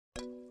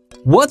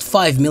What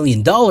 $5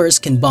 million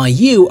can buy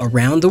you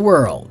around the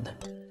world?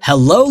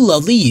 Hello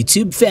lovely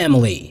YouTube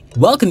family!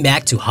 Welcome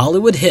back to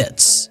Hollywood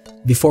Hits.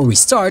 Before we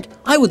start,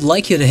 I would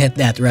like you to hit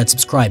that red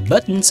subscribe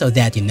button so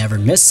that you never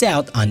miss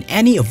out on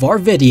any of our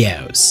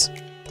videos.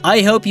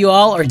 I hope you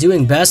all are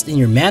doing best in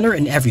your manner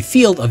in every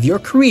field of your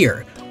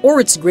career,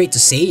 or it's great to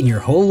say in your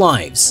whole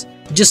lives.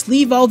 Just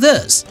leave all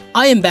this.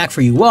 I am back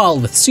for you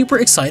all with super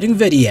exciting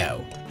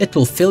video. It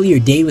will fill your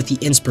day with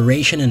the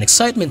inspiration and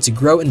excitement to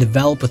grow and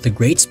develop with a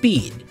great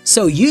speed.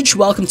 So huge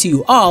welcome to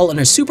you all on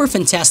our super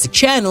fantastic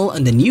channel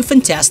and the new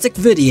fantastic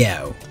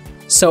video.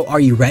 So are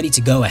you ready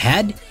to go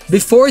ahead?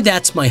 Before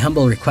that's my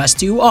humble request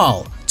to you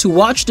all, to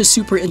watch the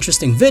super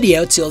interesting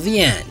video till the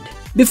end.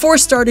 Before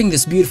starting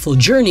this beautiful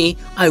journey,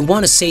 I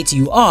want to say to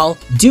you all,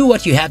 do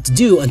what you have to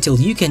do until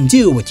you can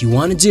do what you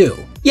want to do.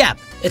 Yep,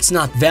 it's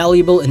not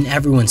valuable in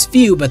everyone's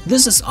view, but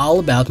this is all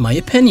about my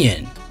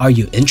opinion. Are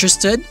you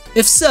interested?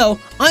 If so,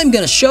 I'm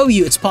gonna show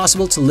you it's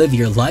possible to live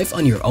your life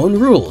on your own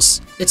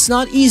rules. It's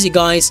not easy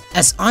guys,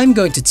 as I'm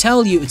going to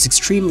tell you it's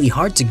extremely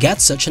hard to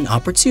get such an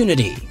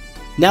opportunity.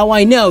 Now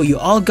I know you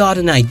all got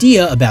an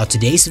idea about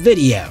today's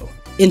video.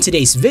 In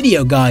today's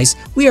video guys,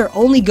 we are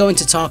only going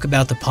to talk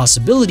about the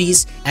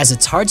possibilities as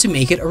it's hard to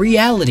make it a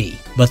reality.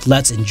 But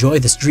let's enjoy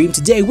this dream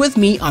today with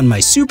me on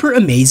my super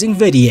amazing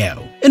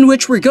video, in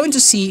which we're going to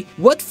see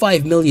what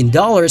 $5 million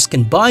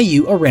can buy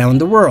you around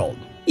the world.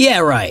 Yeah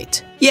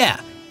right, yeah,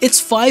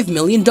 it's $5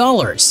 million.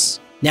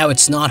 Now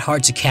it's not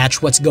hard to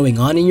catch what's going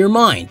on in your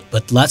mind,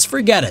 but let's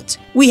forget it.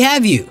 We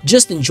have you.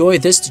 Just enjoy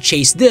this to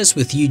chase this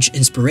with huge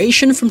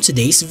inspiration from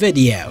today's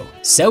video.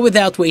 So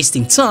without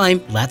wasting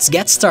time, let's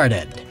get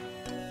started.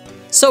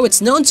 So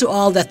it's known to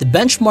all that the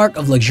benchmark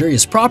of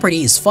luxurious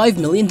property is $5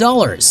 million.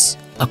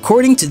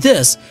 According to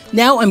this,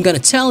 now I'm gonna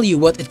tell you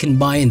what it can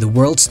buy in the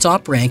world's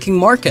top ranking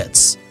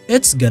markets.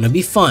 It's gonna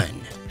be fun.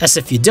 As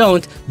if you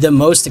don't, the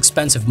most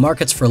expensive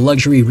markets for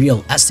luxury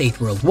real estate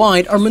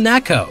worldwide are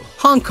Monaco,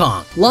 Hong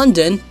Kong,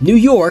 London, New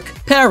York,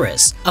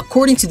 Paris,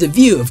 according to the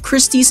view of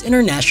Christie's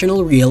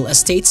International Real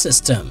Estate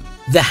System.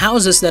 The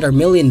houses that are $1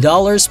 million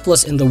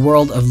plus in the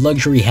world of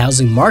luxury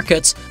housing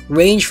markets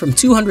range from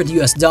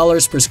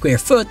 $200 per square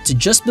foot to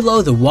just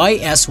below the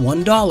YS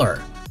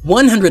 $1.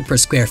 100 per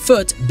square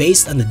foot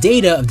based on the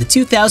data of the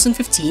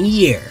 2015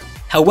 year.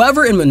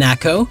 However, in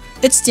Monaco,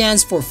 it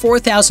stands for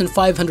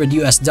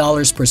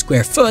 $4,500 per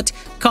square foot,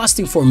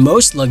 costing for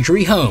most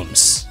luxury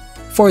homes.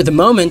 For the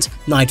moment,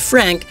 Knight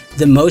Frank,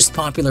 the most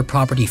popular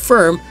property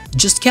firm,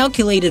 just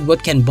calculated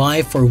what can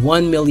buy for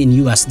 $1 million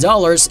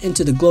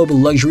into the global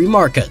luxury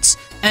markets,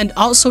 and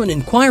also an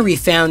inquiry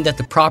found that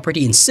the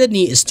property in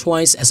Sydney is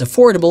twice as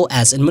affordable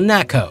as in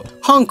Monaco,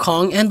 Hong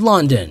Kong, and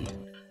London.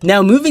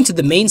 Now moving to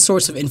the main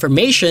source of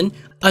information,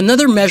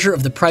 another measure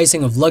of the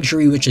pricing of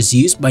luxury which is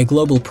used by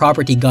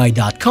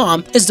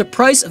globalpropertyguide.com is the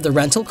price of the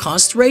rental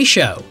cost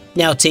ratio.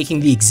 Now taking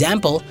the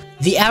example,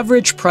 the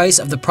average price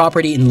of the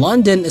property in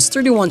London is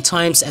 31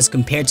 times as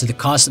compared to the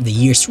cost of the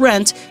year's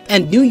rent,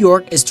 and New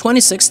York is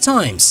 26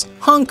 times,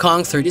 Hong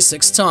Kong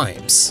 36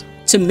 times.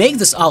 To make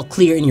this all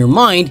clear in your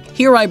mind,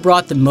 here I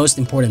brought the most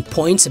important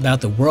points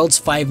about the world's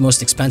 5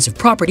 most expensive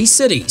property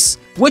cities,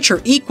 which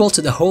are equal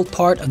to the whole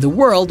part of the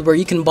world where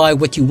you can buy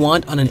what you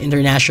want on an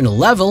international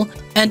level,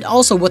 and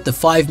also what the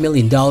 $5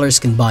 million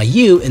can buy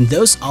you in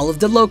those all of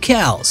the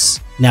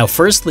locales. Now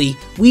firstly,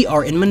 we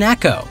are in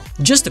Monaco.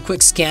 Just a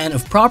quick scan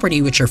of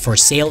property which are for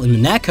sale in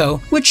Monaco,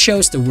 which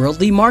shows the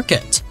worldly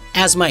market.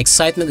 As my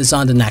excitement is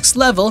on the next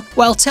level,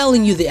 while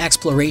telling you the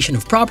exploration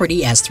of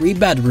property has 3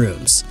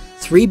 bedrooms,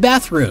 3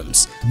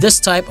 bathrooms.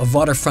 This type of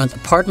waterfront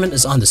apartment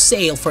is on the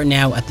sale for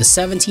now at the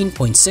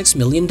 $17.6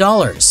 million.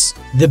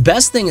 The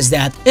best thing is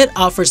that it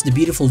offers the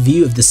beautiful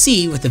view of the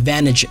sea with the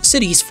Vantage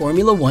City's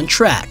Formula 1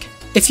 track.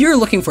 If you're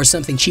looking for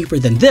something cheaper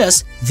than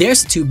this,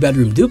 there's a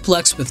 2-bedroom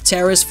duplex with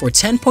terrace for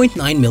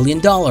 $10.9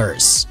 million.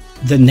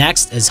 The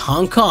next is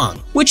Hong Kong,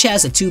 which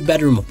has a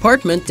 2-bedroom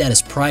apartment that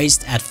is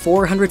priced at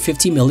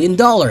 $450 million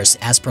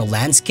as per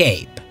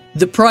Landscape.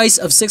 The price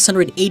of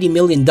 $680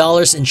 million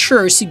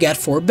ensures you get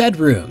 4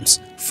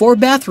 bedrooms, 4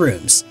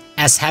 bathrooms,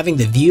 as having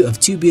the view of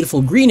 2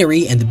 beautiful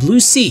greenery and the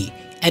blue sea,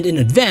 and in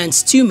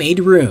advance 2 maid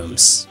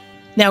rooms.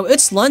 Now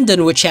it's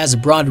London, which has a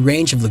broad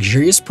range of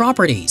luxurious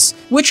properties,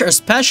 which are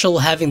special,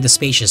 having the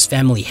spacious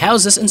family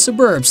houses in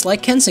suburbs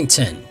like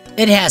Kensington.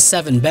 It has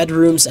 7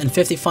 bedrooms and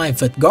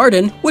 55-foot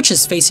garden, which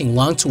is facing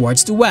long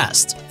towards the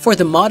west, for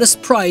the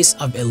modest price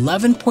of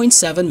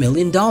 $11.7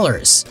 million. A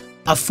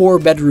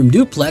 4-bedroom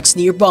duplex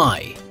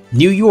nearby.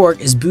 New York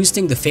is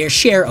boosting the fair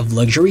share of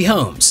luxury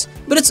homes,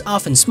 but it's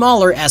often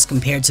smaller as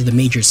compared to the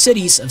major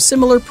cities of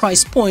similar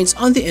price points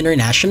on the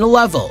international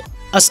level.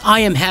 As I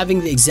am having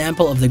the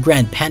example of the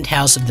grand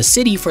penthouse of the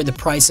city for the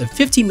price of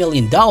 $50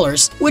 million,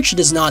 which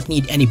does not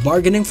need any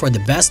bargaining for the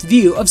best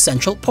view of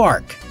Central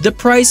Park. The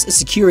price is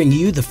securing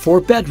you the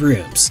 4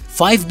 bedrooms,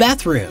 5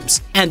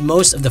 bathrooms, and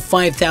most of the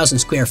 5,000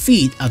 square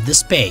feet of the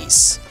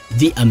space.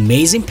 The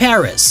amazing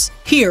Paris.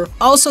 Here,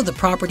 also the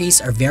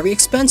properties are very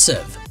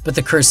expensive, but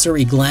the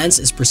cursory glance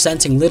is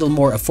presenting little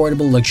more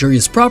affordable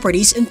luxurious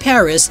properties in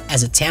Paris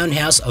as a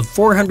townhouse of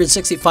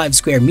 465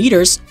 square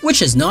meters,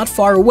 which is not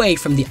far away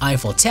from the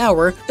Eiffel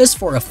Tower, is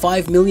for a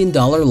 $5 million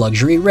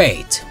luxury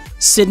rate.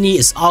 Sydney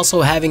is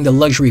also having the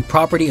luxury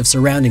property of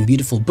surrounding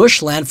beautiful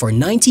bushland for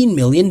 $19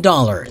 million.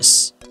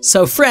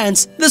 So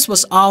friends, this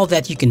was all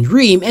that you can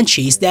dream and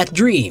chase that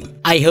dream.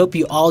 I hope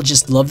you all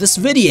just love this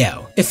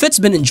video. If it's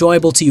been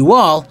enjoyable to you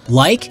all,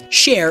 like,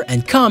 share,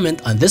 and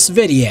comment on this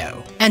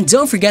video. And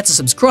don't forget to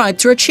subscribe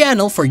to our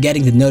channel for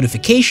getting the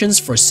notifications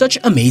for such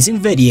amazing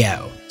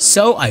video.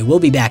 So I will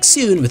be back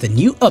soon with a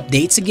new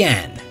updates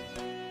again.